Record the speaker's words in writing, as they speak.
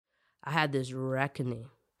I had this reckoning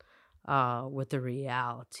with the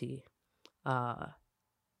reality uh,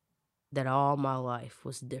 that all my life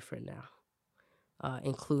was different now,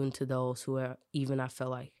 including to those who even I felt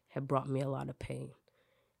like had brought me a lot of pain.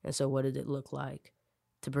 And so what did it look like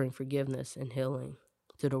to bring forgiveness and healing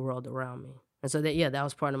to the world around me? And so that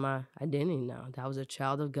was part of my identity now. That I was a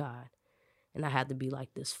child of God, and I had to be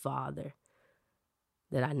like this father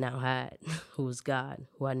that I now had, who was God,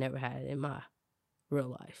 who I never had in my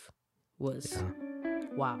real life. Was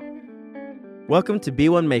wow. Welcome to Be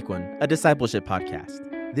One Make One, a discipleship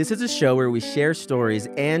podcast. This is a show where we share stories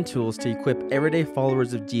and tools to equip everyday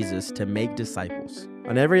followers of Jesus to make disciples.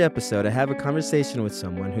 On every episode, I have a conversation with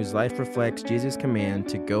someone whose life reflects Jesus' command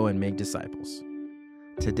to go and make disciples.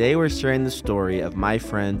 Today, we're sharing the story of my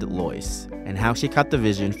friend Loyce and how she caught the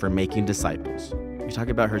vision for making disciples. We talk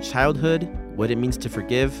about her childhood, what it means to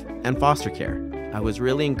forgive, and foster care. I was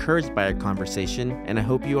really encouraged by our conversation, and I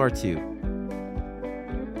hope you are too.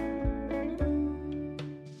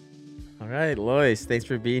 All right, Loyce, thanks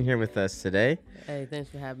for being here with us today. Hey, thanks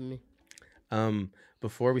for having me.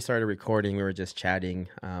 Before we started recording, we were just chatting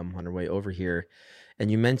on our way over here,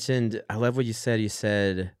 and you mentioned, I love what you said. You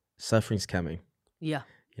said suffering's coming. Yeah.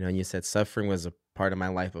 And you said suffering was a part of my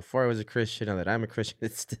life before I was a Christian. Now that I'm a Christian,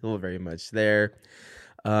 it's still very much there.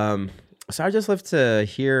 So I'd just love to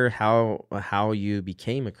hear how you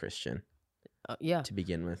became a Christian. Yeah. To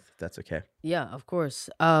begin with, if that's okay. Yeah, of course.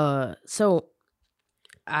 So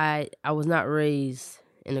I was not raised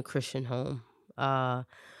in a Christian home,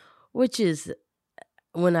 which is,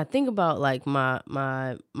 when I think about like my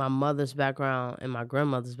mother's background and my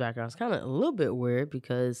grandmother's background, it's kind of a little bit weird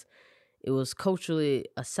because it was culturally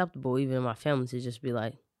acceptable even in my family to just be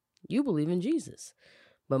like, you believe in Jesus.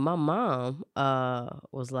 But my mom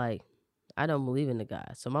was like, I don't believe in the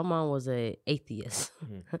God. So my mom was a atheist.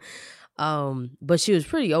 But she was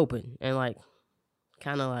pretty open and like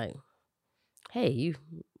kind of like, hey,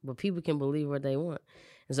 but people can believe what they want.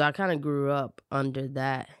 And so I kind of grew up under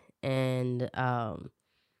that. And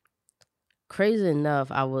crazy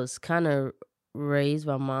enough, I was kind of raised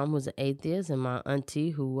by mom who was an atheist and my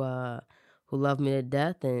auntie who loved me to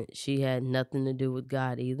death, and she had nothing to do with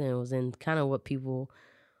God either, and was in kind of what people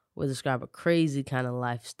would describe a crazy kind of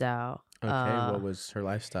lifestyle. Okay, what was her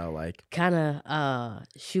lifestyle like? Kind of,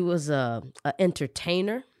 she was a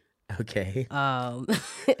entertainer. Okay.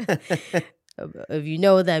 If you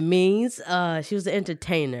know what that means, she was an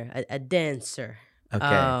entertainer, a dancer.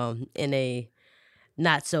 Okay. In a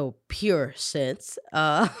not so pure sense.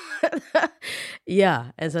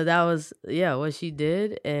 Yeah. And so that was, what she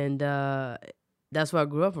did. And that's what I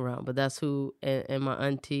grew up around. But that's who, and my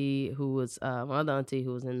auntie, who was, my other auntie,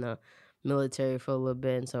 who was in the military for a little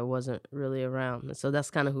bit. And so wasn't really around. And so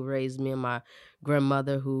that's kind of who raised me. And my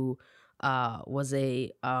grandmother, who was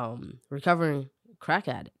a recovering crack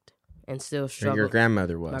addict and still struggled. Your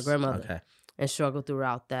grandmother was? My grandmother. Okay. And struggled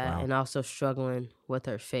throughout that. Wow. And also struggling with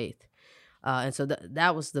her faith. And so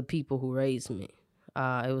that was the people who raised me.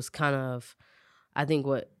 It was kind of, I think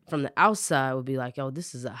what from the outside would be like, oh,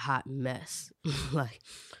 this is a hot mess. Like,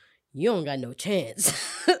 you don't got no chance.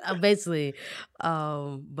 Basically.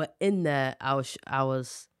 But in that, I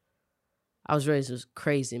was raised with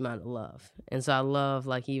crazy amount of love. And so I love,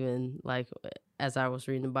 like, even like as I was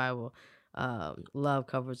reading the Bible, love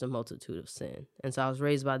covers a multitude of sin. And so I was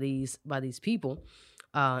raised by these people.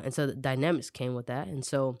 And so the dynamics came with that. And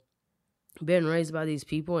so being raised by these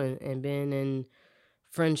people and being in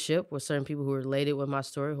friendship with certain people who related with my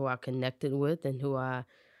story, who I connected with and who I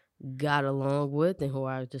got along with and who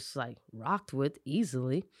I just like rocked with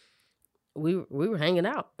easily, we were hanging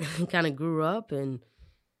out and kind of grew up and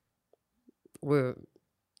were,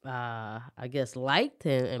 I guess, liked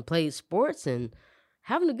and played sports and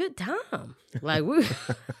having a good time. Like we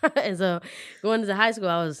and so going into high school,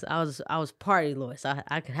 I was party Loyce.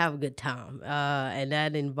 I could have a good time. And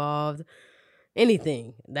that involved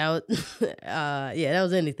anything. That was that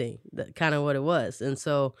was anything. That kind of what it was. And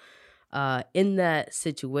so in that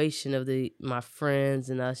situation of my friends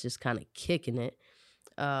and us just kind of kicking it,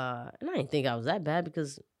 and I didn't think I was that bad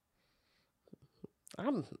because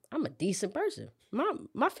I'm a decent person.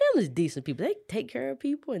 My family's decent people. They take care of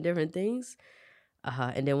people and different things.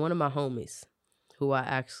 And then one of my homies, who I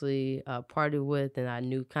actually partied with and I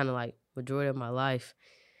knew kind of like majority of my life,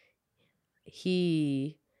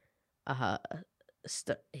 he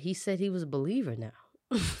said he was a believer now.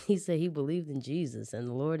 He said he believed in Jesus and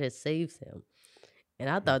the Lord had saved him. And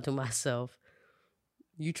I thought to myself,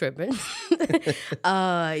 you tripping?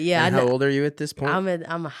 And how old are you at this point?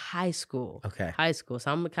 I'm a high school. Okay. High school.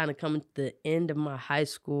 So I'm kind of coming to the end of my high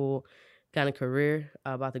school kind of career,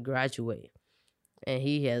 about to graduate. and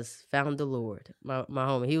he has found the Lord. My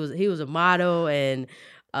homie, he was a model, and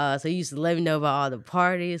so he used to let me know about all the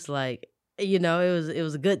parties. Like, it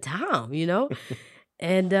was a good time,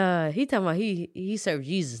 And he talking about he served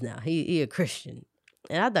Jesus now. He a Christian,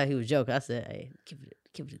 and I thought he was joking. I said, "Hey,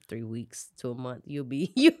 give it 3 weeks to a month. You'll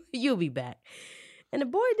be you'll be back." And the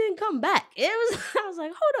boy didn't come back. It was I was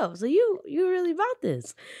like, "Hold up, so you really about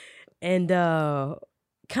this?" And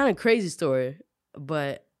kind of crazy story,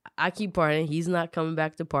 but I keep partying. He's not coming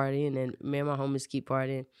back to party, and then me and my homies keep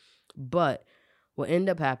partying. But what ended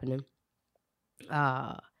up happening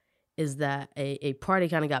is that a party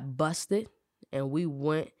kind of got busted, and we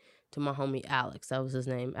went to my homie Alex. That was his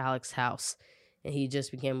name, Alex's house. And he just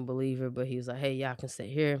became a believer, but he was like, "Hey, y'all can stay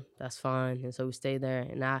here. That's fine." And so we stayed there.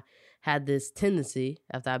 And I had this tendency,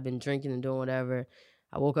 after I've been drinking and doing whatever,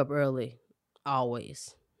 I woke up early,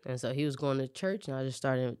 always. And so he was going to church, and I just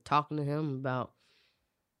started talking to him about,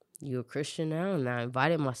 "You a Christian now?" And I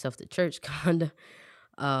invited myself to church, kind of.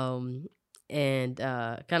 And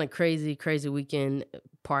kind of crazy weekend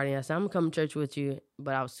party. I said, "I'm gonna come to church with you,"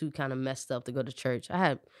 but I was too kind of messed up to go to church. I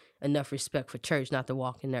had enough respect for church not to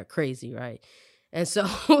walk in there crazy, right? And so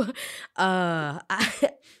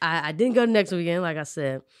I didn't go next weekend, like I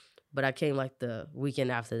said, but I came like the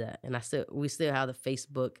weekend after that, and we still have the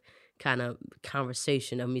Facebook kind of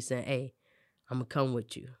conversation of me saying, "Hey, I'm gonna come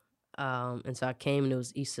with you," and so I came, and it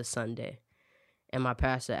was Easter Sunday. And my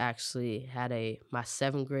pastor actually had my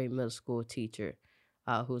 7th grade middle school teacher,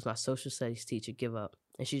 who was my social studies teacher, give up.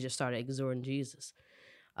 And she just started exhorting Jesus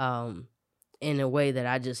in a way that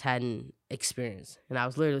I just hadn't experienced. And I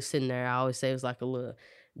was literally sitting there. I always say it was like a little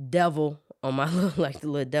devil on my little, like the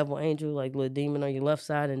little devil angel, like little demon on your left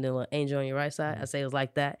side and then a little angel on your right side. I say it was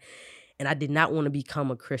like that. And I did not want to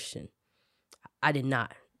become a Christian. I did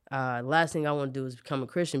not. Last thing I want to do is become a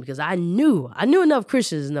Christian, because I knew enough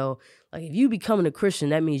Christians to know, like, if you becoming a Christian,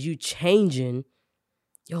 that means you changing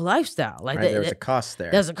your lifestyle. Like, right, there's a cost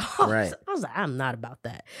there. There's a cost. Right. I was like, I'm not about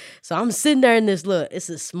that. So I'm sitting there in this it's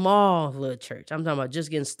a small little church. I'm talking about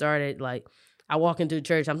just getting started. Like, I walk into the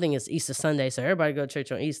church, I'm thinking it's Easter Sunday, so everybody go to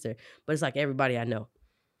church on Easter, but it's like everybody I know.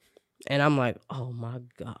 And I'm like, oh my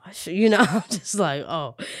gosh, I'm just like,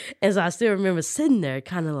 oh. And so I still remember sitting there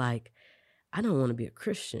kind of like, I don't want to be a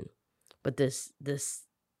Christian, but this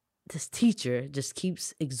teacher just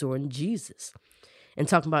keeps exhorting Jesus and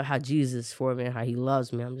talking about how Jesus is for me and how he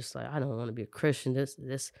loves me. I'm just like, I don't want to be a Christian.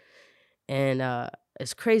 This, and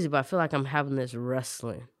it's crazy, but I feel like I'm having this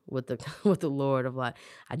wrestling with the Lord of like,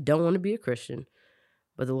 I don't want to be a Christian,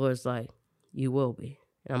 but the Lord's like, you will be,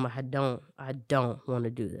 and I'm like, I don't want to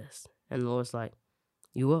do this, and the Lord's like,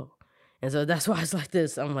 you will, and so that's why it's like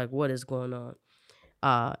this. I'm like, what is going on?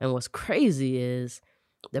 And what's crazy is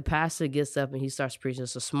the pastor gets up and he starts preaching.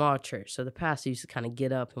 It's a small church, so the pastor used to kind of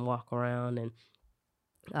get up and walk around,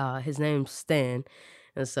 and his name's Stan.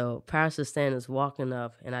 And so Pastor Stan is walking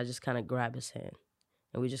up, and I just kind of grab his hand,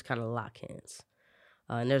 and we just kind of lock hands.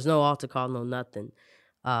 And there's no altar call, no nothing,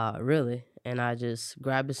 really. And I just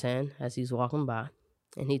grab his hand as he's walking by,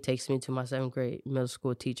 and he takes me to my 7th grade middle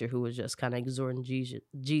school teacher, who was just kind of exhorting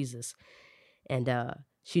Jesus. And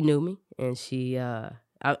she knew me, and she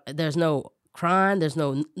there's no crying, there's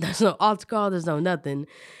no altar call, there's no nothing.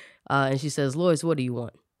 And she says, "Loyce, what do you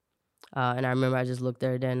want?" And I remember I just looked at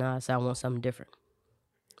her there, and I said, "I want something different."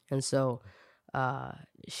 And so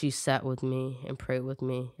she sat with me and prayed with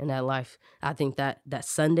me. And that life, I think that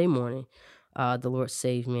Sunday morning, the Lord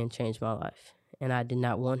saved me and changed my life. And I did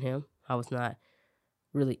not want him. I was not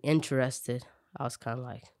really interested. I was kind of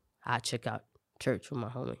like, I check out church with my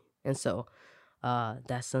homie. And so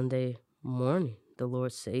that Sunday morning, the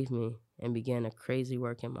Lord saved me and began a crazy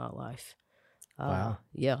work in my life. Wow.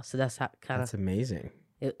 Yeah, so that's how That's amazing.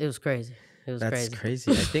 It was crazy. That's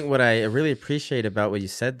crazy. I think what I really appreciate about what you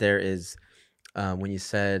said there is when you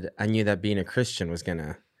said, I knew that being a Christian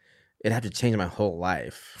it'd have to change my whole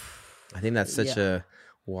life. I think that's such a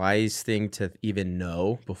wise thing to even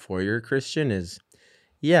know before you're a Christian is,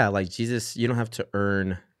 like Jesus, you don't have to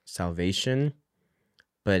earn salvation,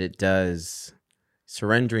 but it does.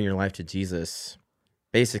 Surrendering your life to Jesus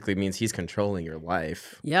basically means he's controlling your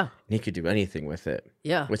life. Yeah. And he could do anything with it.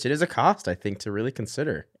 Yeah. Which it is a cost, I think, to really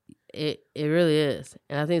consider. It really is.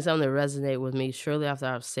 And I think something that resonated with me, shortly after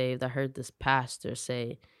I was saved, I heard this pastor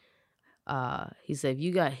say, he said, if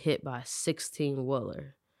you got hit by a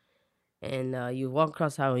 16-wheeler and you walk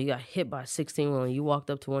across the highway, you got hit by a 16-wheeler, and you walked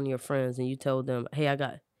up to one of your friends and you told them, hey, I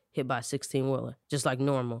got hit by a 16-wheeler, just like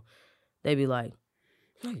normal, they'd be like,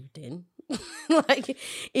 no, you didn't. Like,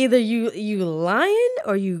 either you lying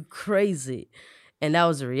or you crazy. And that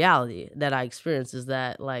was the reality that I experienced, is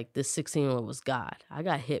that like this 16-year-old was God. I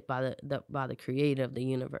got hit by the creator of the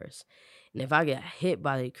universe. And if I get hit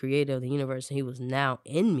by the creator of the universe and he was now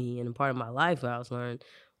in me and a part of my life, where I was learning,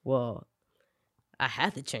 well, I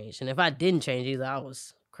had to change. And if I didn't change, either I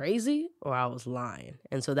was crazy or I was lying.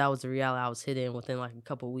 And so that was the reality I was hit in within like a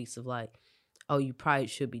couple of weeks of like, oh, you probably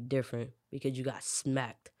should be different because you got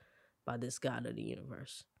smacked by this God of the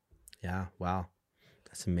universe. Yeah. Wow.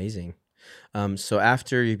 That's amazing. So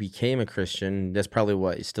after you became a Christian, that's probably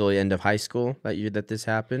what, still the end of high school that this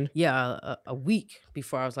happened? Yeah, a week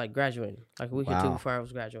before I was like graduating, like a week or two Wow. before I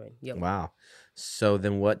was graduating. Yep. Wow. So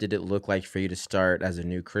then what did it look like for you to start as a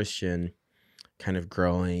new Christian, kind of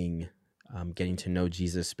growing, getting to know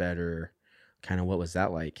Jesus better? Kind of what was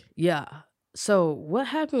that like? Yeah. So what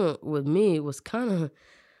happened with me was kind of,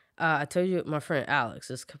 I told you my friend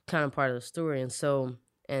Alex is kind of part of the story. And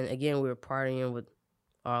again, we were partying with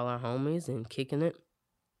all our homies and kicking it.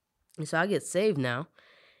 And so I get saved now.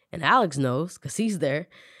 And Alex knows because he's there.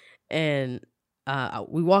 And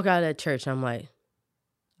we walk out of that church. And I'm like,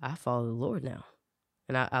 I follow the Lord now.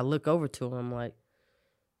 And I look over to him. I'm like,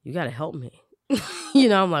 you got to help me.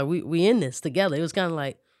 I'm like, we in this together. It was kind of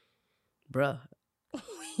like, bruh,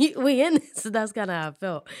 we in this. So that's kind of how I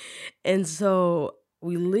felt. And so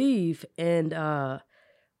we leave. And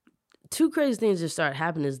two crazy things just start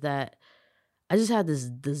happening is that I just had this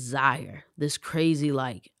desire, this crazy,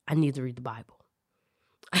 like, I need to read the Bible.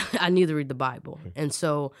 I need to read the Bible. And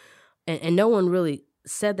so, and no one really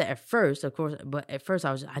said that at first, of course, but at first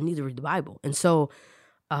I need to read the Bible. And so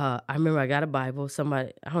I remember I got a Bible. I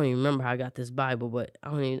don't even remember how I got this Bible, but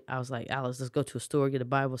I was like, Alice, let's go to a store, get a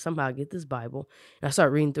Bible. Somehow I get this Bible. And I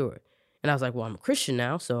started reading through it. And I was like, well, I'm a Christian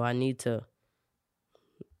now, so I need to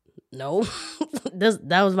know.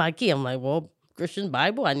 That was my key. I'm like, well, Christian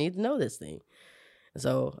Bible, I need to know this thing.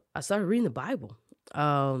 So I started reading the Bible.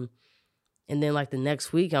 And then like the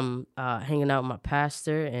next week, I'm hanging out with my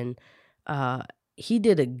pastor, and he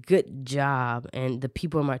did a good job. And the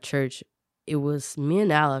people in my church, it was me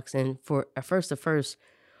and Alex. And for the first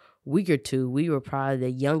week or two, we were probably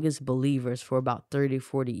the youngest believers for about 30,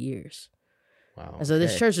 40 years. Wow. And so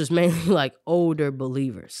this church was mainly like older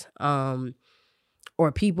believers,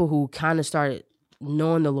 or people who kind of started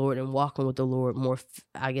knowing the Lord and walking with the Lord more,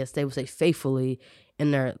 I guess they would say faithfully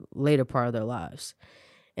in their later part of their lives.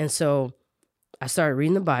 And so I started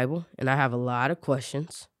reading the Bible, and I have a lot of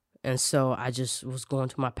questions. And so I just was going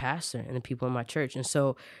to my pastor and the people in my church. And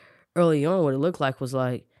so early on, what it looked like was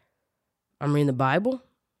like, I'm reading the Bible.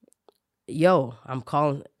 Yo, I'm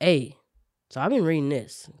calling, hey, so I've been reading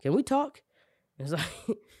this. Can we talk? And it's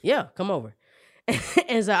like, yeah, come over.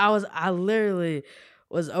 And so I literally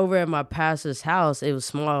was over at my pastor's house. It was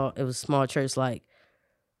small church. Like,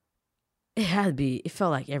 it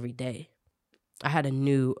felt like every day I had a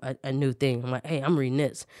new thing. I'm like, hey, I'm reading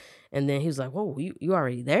this. And then he was like, whoa, you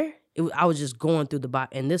already there? I was just going through the Bible.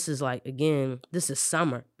 And this is like, again, this is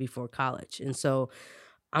summer before college. And so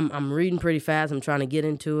I'm reading pretty fast. I'm trying to get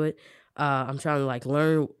into it. I'm trying to like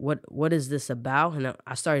learn what is this about. And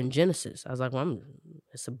I started in Genesis. I was like, well,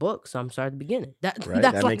 it's a book, so I'm starting at the beginning. That's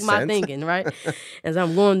that like my thinking, right? As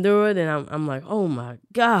I'm going through it, and I'm like, oh my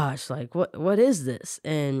gosh, like what is this?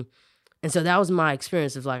 And so that was my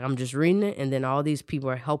experience of like, I'm just reading it, and then all these people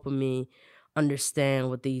are helping me understand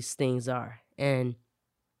what these things are. And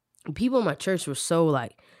people in my church were so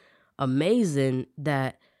like amazing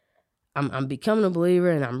that I'm becoming a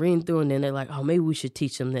believer, and I'm reading through, and then they're like, oh, maybe we should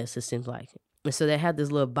teach them this, it seems like. And so they had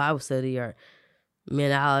this little Bible study, or me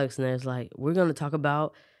and Alex, and there's like, we're going to talk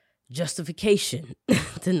about justification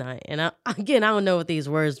tonight. And I don't know what these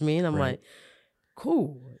words mean. I'm like,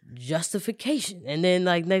 cool, justification. And then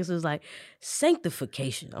like next was like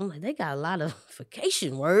sanctification. I'm like, they got a lot of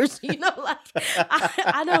vacation words, like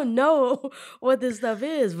I don't know what this stuff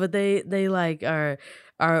is, but they like are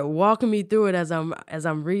walking me through it as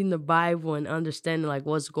I'm reading the Bible and understanding like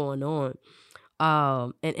what's going on.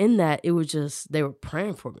 And in that, it was just, they were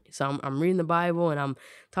praying for me. So I'm reading the Bible, and I'm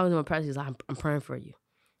talking to my pastor. He's like, I'm praying for you.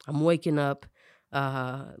 I'm waking up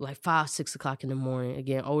like 5, 6 o'clock in the morning.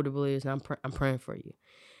 Again, older believers, and I'm praying for you.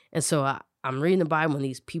 And so I'm reading the Bible, and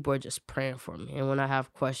these people are just praying for me. And when I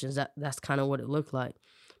have questions, that's kind of what it looked like.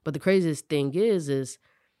 But the craziest thing is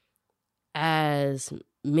as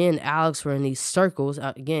me and Alex were in these circles,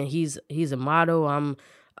 again, he's a model. I'm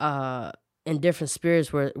in different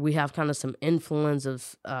spirits where we have kind of some influence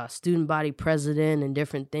of student body president and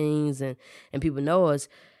different things, and people know us.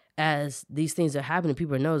 As these things are happening,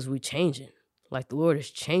 people know us, we changing. Like the Lord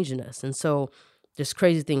is changing us. And so this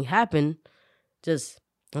crazy thing happened.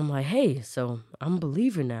 I'm like, hey, so I'm a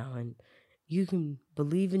believer now, and you can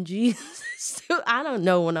believe in Jesus. I don't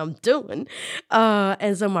know what I'm doing.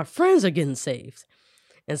 And so my friends are getting saved.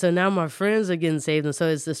 And so now my friends are getting saved. And so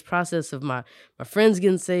it's this process of my friends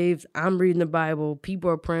getting saved. I'm reading the Bible. People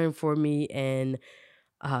are praying for me. And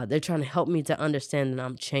they're trying to help me to understand that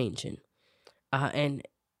I'm changing. And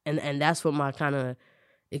that's what my kind of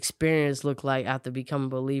experience looked like after becoming a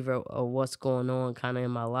believer, or what's going on kind of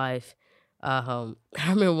in my life. I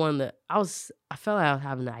remember I felt like I was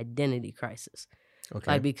having an identity crisis. Okay.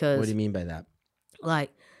 Like, because what do you mean by that?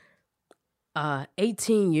 Like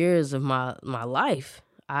 18 years of my life,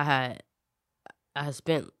 I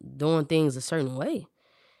spent doing things a certain way.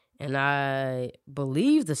 And I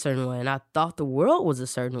believed a certain way, and I thought the world was a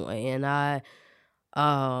certain way, and I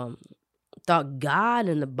thought God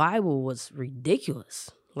and the Bible was ridiculous.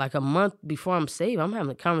 Like a month before I'm saved, I'm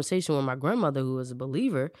having a conversation with my grandmother, who was a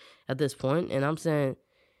believer at this point, and I'm saying,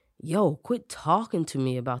 yo, quit talking to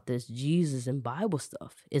me about this Jesus and Bible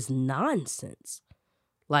stuff. It's nonsense.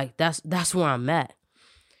 Like, that's where I'm at.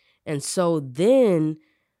 And so then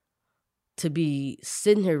to be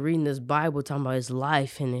sitting here reading this Bible, talking about his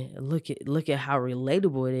life, and look at how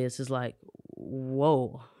relatable it is like,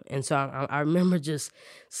 whoa. And so I remember just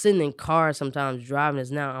sitting in cars sometimes, driving,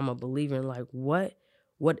 as now I'm a believer, and like, what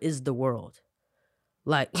is the world?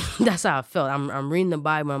 Like, that's how I felt. I'm reading the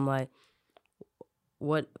Bible, I'm like,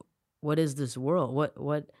 what is this world?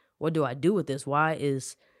 What do I do with this? Why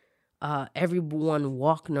is everyone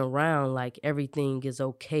walking around like everything is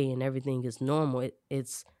okay and everything is normal?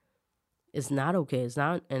 It's not okay. It's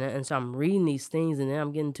not. And so I'm reading these things, and then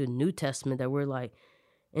I'm getting to the New Testament that we're like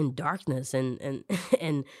in darkness, and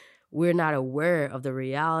and we're not aware of the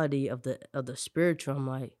reality of the spiritual. I'm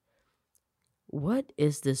like, what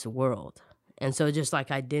is this world? And so just like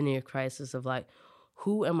identity crisis of like,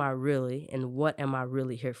 who am I really, and what am I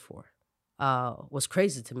really here for? Was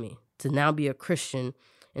crazy to me. To now be a Christian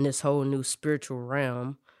in this whole new spiritual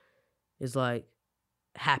realm is like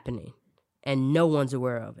happening, and no one's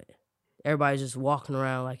aware of it. Everybody's just walking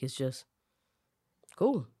around like it's just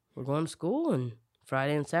cool. We're going to school, and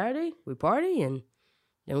Friday and Saturday we party, and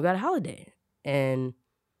then we got a holiday. And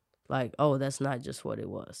like, oh, that's not just what it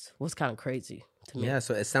was. What's kind of crazy to me. Yeah,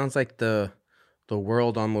 so it sounds like the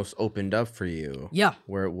world almost opened up for you. Yeah.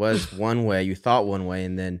 Where it was one way, you thought one way,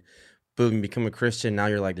 and then boom, you become a Christian. Now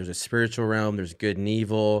you're like, there's a spiritual realm, there's good and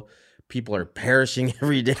evil. People are perishing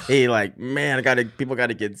every day. Like, man, people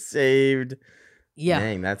gotta get saved. Yeah.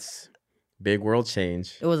 Dang, that's big world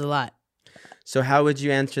change. It was a lot. So how would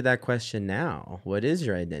you answer that question now? What is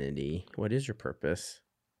your identity? What is your purpose?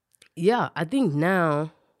 Yeah, I think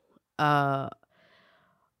now,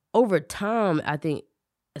 over time, I think,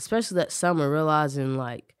 especially that summer, realizing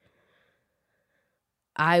like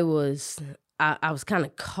I was kind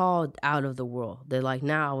of called out of the world. That like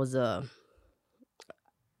now I was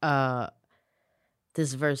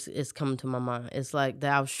this verse is coming to my mind. It's like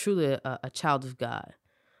that I was truly a child of God.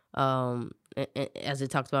 As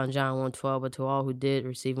it talks about in John 1:12, but to all who did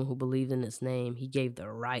receive him, who believed in his name, he gave the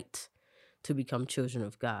right to become children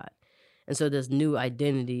of God. And so this new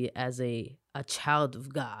identity as a child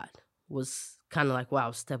of God was kind of like what I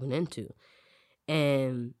was stepping into.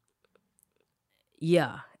 And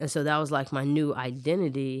yeah, and so that was like my new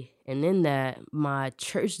identity. And in that, my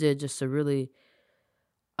church did just a really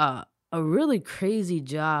crazy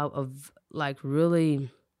job of like really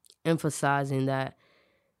emphasizing that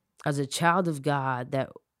as a child of God,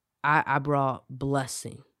 that I brought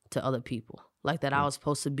blessing to other people. Like that I was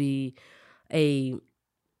supposed to be even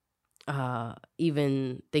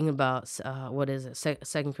thinking about what is it,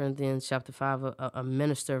 2 Corinthians chapter 5, a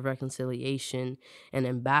minister of reconciliation, an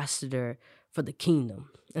ambassador for the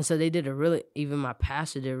kingdom. And so they did even my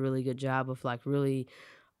pastor did a really good job of like really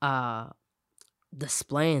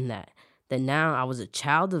displaying that now I was a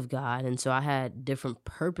child of God. And so I had different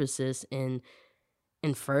purposes in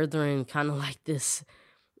furthering kind of like this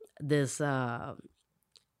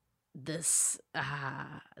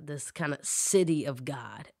kind of city of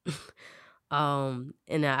God. And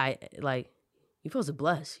I like, you're supposed to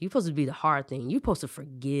bless. You're supposed to be the hard thing. You're supposed to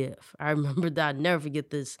forgive. I remember that. I'd never forget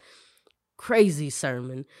this crazy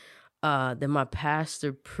sermon that my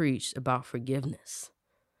pastor preached about forgiveness.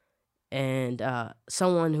 And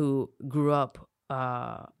someone who grew up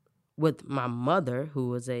with my mother, who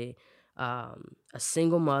was a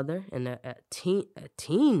single mother and a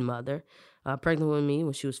teen mother, pregnant with me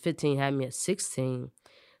when she was 15, had me at 16,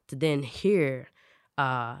 to then hear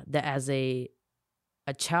that as a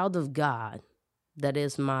child of God, that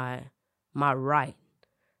is my right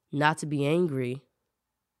not to be angry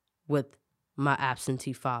with my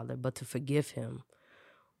absentee father, but to forgive him,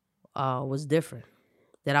 was different.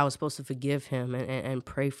 that I was supposed to forgive him and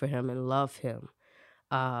pray for him and love him.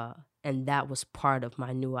 And that was part of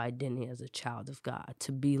my new identity as a child of God,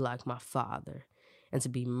 to be like my Father and to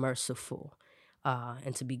be merciful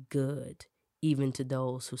and to be good, even to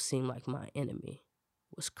those who seem like my enemy,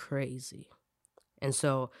 was crazy. And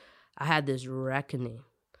so I had this reckoning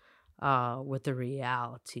with the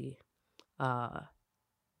reality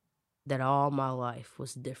that all my life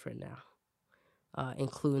was different now,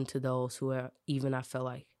 including to those who even I felt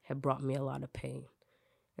like had brought me a lot of pain.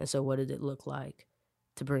 And so what did it look like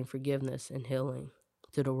to bring forgiveness and healing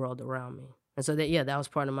to the world around me? And so that was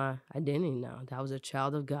part of my identity now. That I was a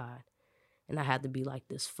child of God, and I had to be like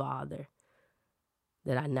this Father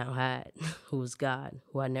that I now had, who was God,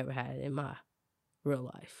 who I never had in my real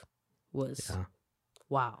life. Was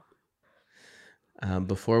wow.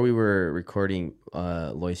 Before we were recording,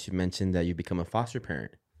 Loyce, you mentioned that you become a foster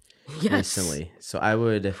parent recently. So I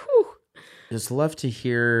would just love to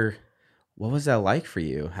hear, what was that like for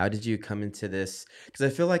you? How did you come into this? Because I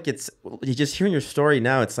feel like you just hearing your story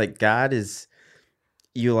now, it's like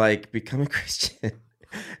you like become a Christian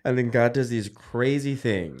and then God does these crazy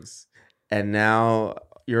things and now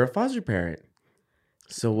you're a foster parent.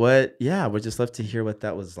 So would just love to hear what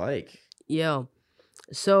that was like. Yeah.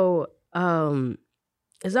 So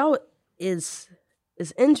it's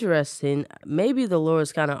interesting. Maybe the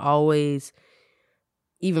Lord's kind of always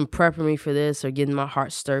even prepping me for this or getting my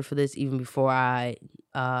heart stirred for this even before I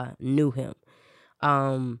knew him.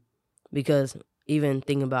 Because even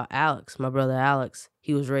thinking about Alex, my brother Alex,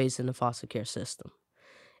 he was raised in the foster care system.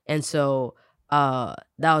 And so that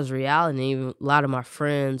was reality. Even a lot of my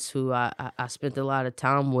friends who I spent a lot of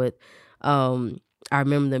time with, I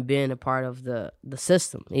remember them being a part of the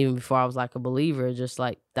system, even before I was like a believer, just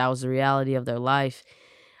like that was the reality of their life.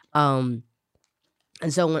 And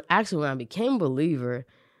so when I became a believer,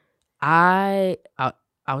 I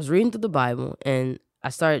was reading through the Bible, and I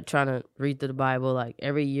started trying to read through the Bible like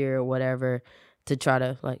every year or whatever to try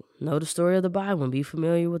to like know the story of the Bible and be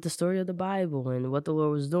familiar with the story of the Bible and what the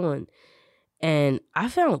Lord was doing. And I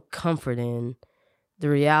found comfort in the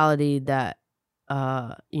reality that,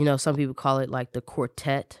 some people call it like the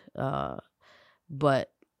quartet,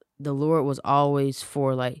 but the Lord was always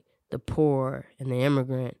for like the poor and the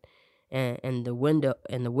immigrant and the widow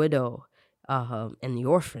and the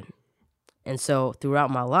orphan. And so throughout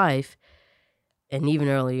my life, and even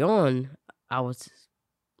early on, I was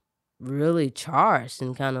really charged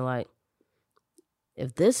and kind of like,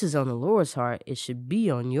 if this is on the Lord's heart, it should be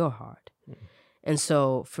on your heart. Mm-hmm. And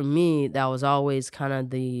so for me, that was always kind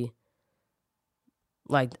of it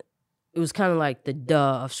was kind of like the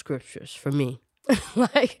duh of scriptures for me.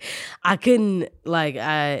 Like I couldn't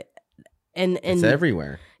it's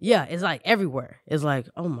everywhere. Yeah, it's like everywhere. It's like,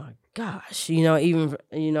 oh my gosh, even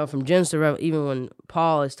from Genesis to Revelation, even when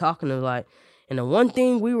Paul is talking to like, and the one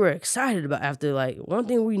thing we were excited about after like one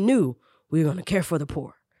thing we knew, we were gonna care for the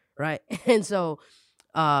poor, right? And so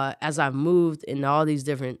as I've moved in all these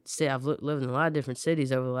different cities, I've lived in a lot of different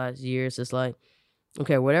cities over the last years. It's like,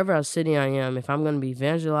 okay, whatever city I am, if I'm gonna be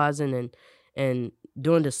evangelizing and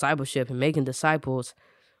doing discipleship and making disciples,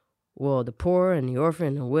 well, the poor and the orphan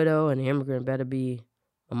and the widow and the immigrant better be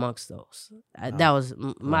amongst those. That was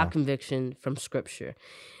my conviction from Scripture.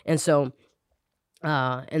 And so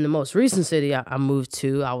in the most recent city I moved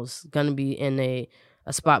to, I was going to be in a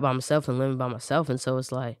spot by myself and living by myself. And so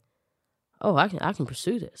it's like, oh, I can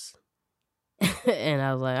pursue this. And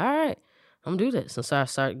I was like, all right, I'm going to do this. And so I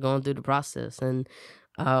started going through the process. And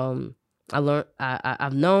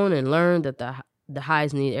I've known and learned that the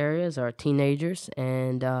highest need areas are teenagers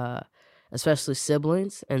and especially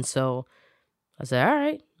siblings. And so I said, all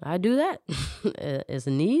right, I do that. It's a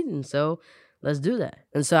need, and so let's do that.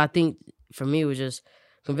 And so I think for me, it was just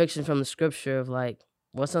conviction from the Scripture of like,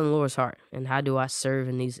 what's on the Lord's heart, and how do I serve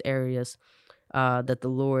in these areas that the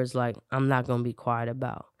Lord is like, I'm not going to be quiet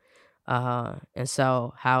about. And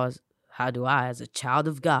so how do I, as a child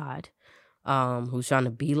of God, who's trying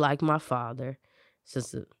to be like my Father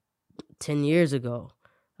since 10 years ago,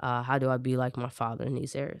 how do I be like my Father in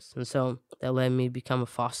these areas? And so that led me to become a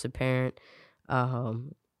foster parent.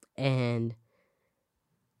 And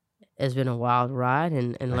it's been a wild ride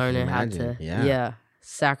and learning how to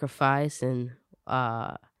sacrifice and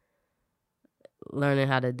learning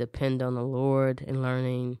how to depend on the Lord and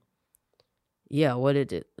learning what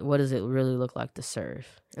does it really look like to serve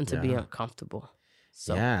and to be uncomfortable.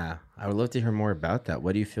 So I would love to hear more about that.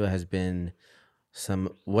 What do you feel has been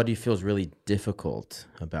what do you feel is really difficult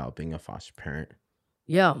about being a foster parent?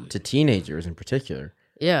 Yeah. To teenagers in particular.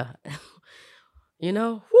 Yeah. I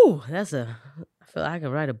feel like I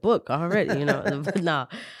could write a book already, But no,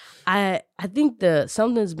 I think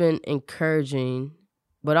something's been encouraging,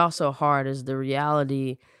 but also hard is the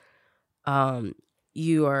reality. Um,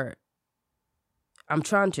 you are. I'm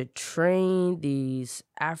trying to train these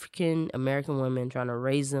African American women, trying to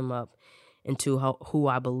raise them up into who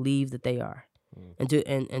I believe that they are, and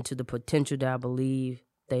to the potential that I believe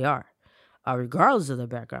they are, regardless of their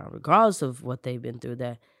background, regardless of what they've been through.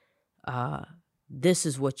 That this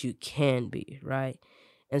is what you can be, right?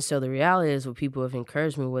 And so the reality is, what people have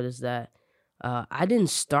encouraged me with is that I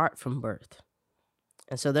didn't start from birth,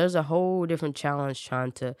 and so there's a whole different challenge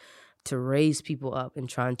trying to raise people up and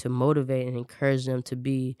trying to motivate and encourage them to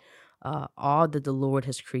be all that the Lord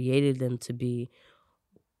has created them to be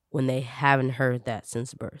when they haven't heard that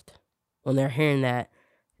since birth, when they're hearing that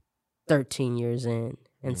 13 years in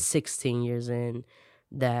and 16 years in,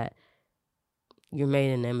 that you're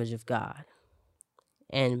made in the image of God.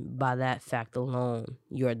 And by that fact alone,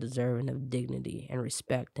 you are deserving of dignity and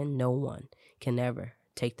respect, and no one can ever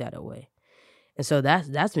take that away. And so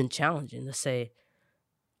that's been challenging to say,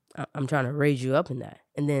 I'm trying to raise you up in that.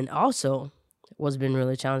 And then also, what's been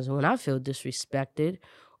really challenging, when I feel disrespected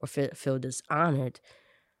or feel dishonored,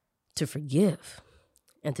 to forgive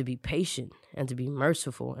and to be patient and to be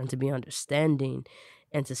merciful and to be understanding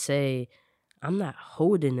and to say, I'm not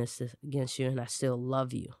holding this against you and I still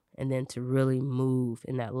love you. And then to really move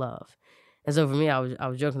in that love. And so for me, I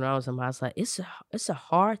was joking around with somebody. I was like, it's a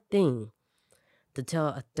hard thing to tell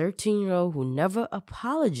a 13-year-old who never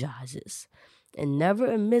apologizes and never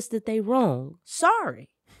admits that they wrong, sorry.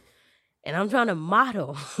 And I'm trying to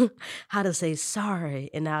model how to say sorry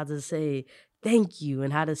and how to say thank you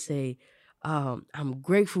and how to say I'm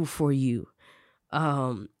grateful for you,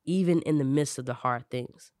 even in the midst of the hard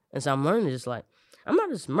things. And so I'm learning just like, I'm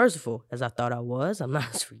not as merciful as I thought I was. I'm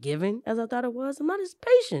not as forgiving as I thought I was. I'm not as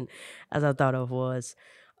patient as I thought I was.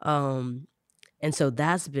 And so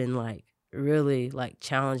that's been like really like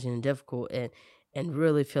challenging and difficult, and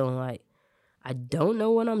really feeling like I don't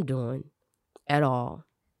know what I'm doing at all.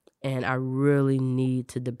 And I really need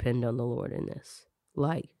to depend on the Lord in this.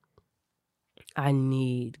 Like, I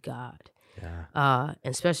need God. Yeah.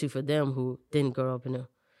 And especially for them who didn't grow up in a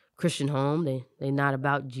Christian home. They not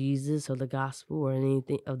about Jesus or the gospel or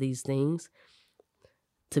anything of these things.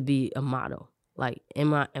 To be a model. Like,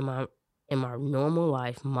 am I in my normal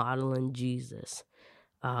life modeling Jesus?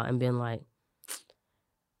 And being like,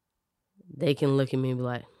 they can look at me and be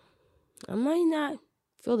like, I might not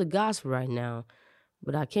feel the gospel right now,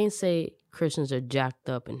 but I can't say Christians are jacked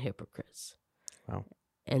up and hypocrites. Wow.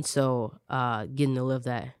 And so getting to live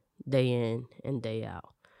that day in and day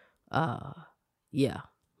out,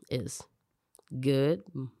 is good,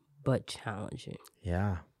 but challenging.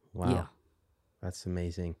 Yeah. Wow. Yeah. That's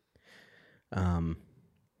amazing.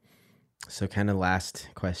 So kind of last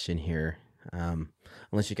question here.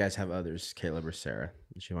 Unless you guys have others, Caleb or Sarah,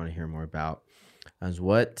 that you want to hear more about, is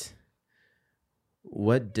what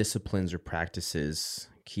disciplines or practices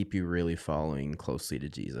keep you really following closely to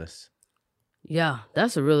Jesus? Yeah,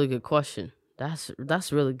 that's a really good question.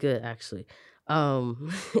 That's really good, actually.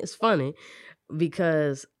 It's funny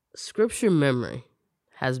because scripture memory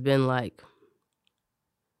has been like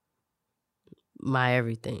my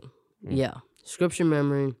everything. Yeah, scripture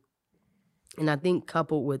memory, and I think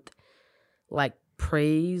coupled with like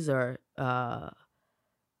praise or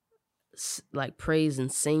like praise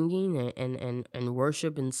and singing and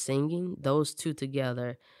worship and singing, those two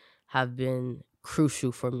together have been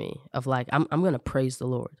crucial for me. Of like, I'm gonna praise the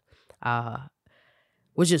Lord,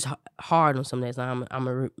 which is hard on some days. I'm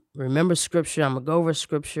gonna remember scripture. I'm gonna go over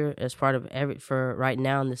scripture as part of for right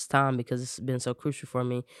now in this time, because it's been so crucial for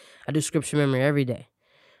me. I do scripture memory every day,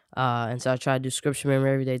 and so I try to do scripture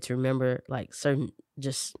memory every day to remember like certain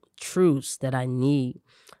just truths that I need,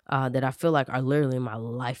 that I feel like are literally my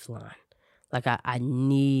lifeline. Like I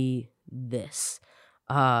need this.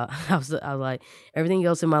 I was like, everything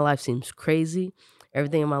else in my life seems crazy.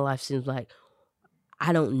 Everything in my life seems like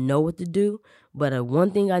I don't know what to do. But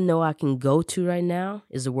one thing I know I can go to right now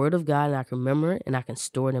is the Word of God, and I can remember it and I can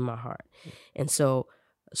store it in my heart. And so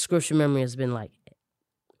scripture memory has been like,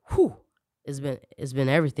 it's been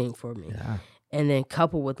everything for me. Yeah. And then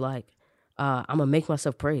coupled with like, I'm gonna make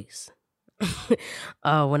myself praise.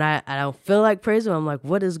 When I don't feel like praising, I'm like,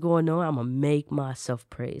 what is going on? I'm gonna make myself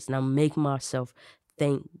praise, and I'm make myself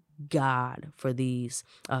thank God for these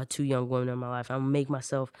two young women in my life. I'm gonna make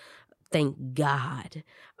myself thank God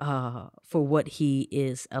for what He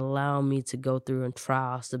is allowing me to go through in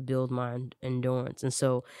trials to build my endurance. And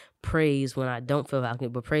so praise when I don't feel like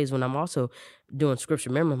it, but praise when I'm also doing scripture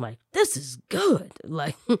memory. I'm like, this is good.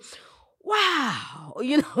 Like, wow,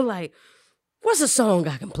 like. what's a song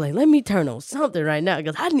I can play? Let me turn on something right now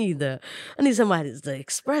because I need somebody to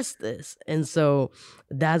express this. And so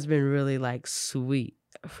that's been really like sweet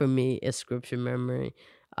for me as scripture memory,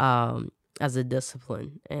 as a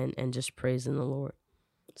discipline and just praising the Lord.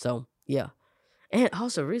 So yeah. And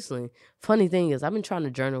also recently, funny thing is I've been trying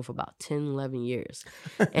to journal for about 10, 11 years.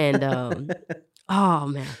 And oh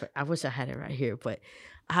man, I wish I had it right here, but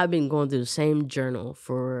I've been going through the same journal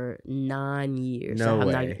for 9 years. No I'm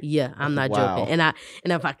way. I'm not Wow. joking. And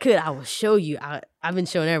if I could, I would show you. I've been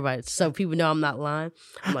showing everybody so people know I'm not lying.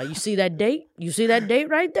 I'm like, you see that date? You see that date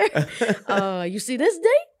right there? You see this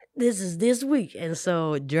date? This is this week. And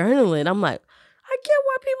so journaling, I'm like, I get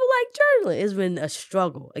why people like journaling. It's been a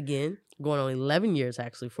struggle again, going on 11 years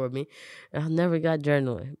actually for me. And I never got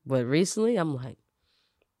journaling. But recently I'm like,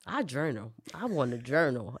 I journal. I want to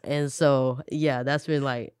journal. And so, yeah, that's been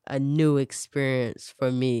like a new experience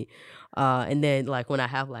for me. And then like when I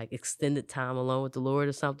have like extended time alone with the Lord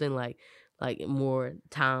or something, like more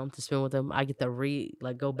time to spend with him, I get to read,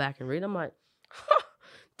 like go back and read. I'm like,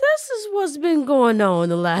 this is what's been going on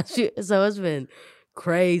the last year. So it's been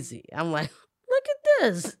crazy. I'm like, look at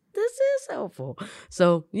this. This is helpful.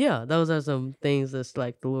 So yeah, those are some things that's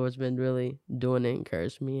like the Lord's been really doing to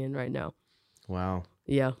encourage me in right now. Wow.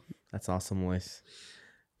 Yeah. That's awesome, Loyce.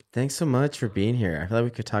 Thanks so much for being here. I feel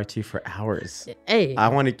like we could talk to you for hours. Hey. I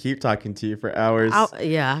want to keep talking to you for hours.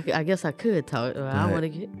 I guess I could talk.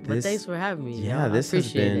 But thanks for having me. Yeah, this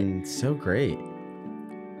has been so great.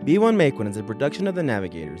 B1 Make One is a production of The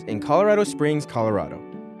Navigators in Colorado Springs, Colorado.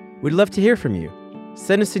 We'd love to hear from you.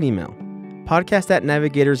 Send us an email,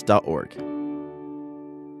 podcast@navigators.org.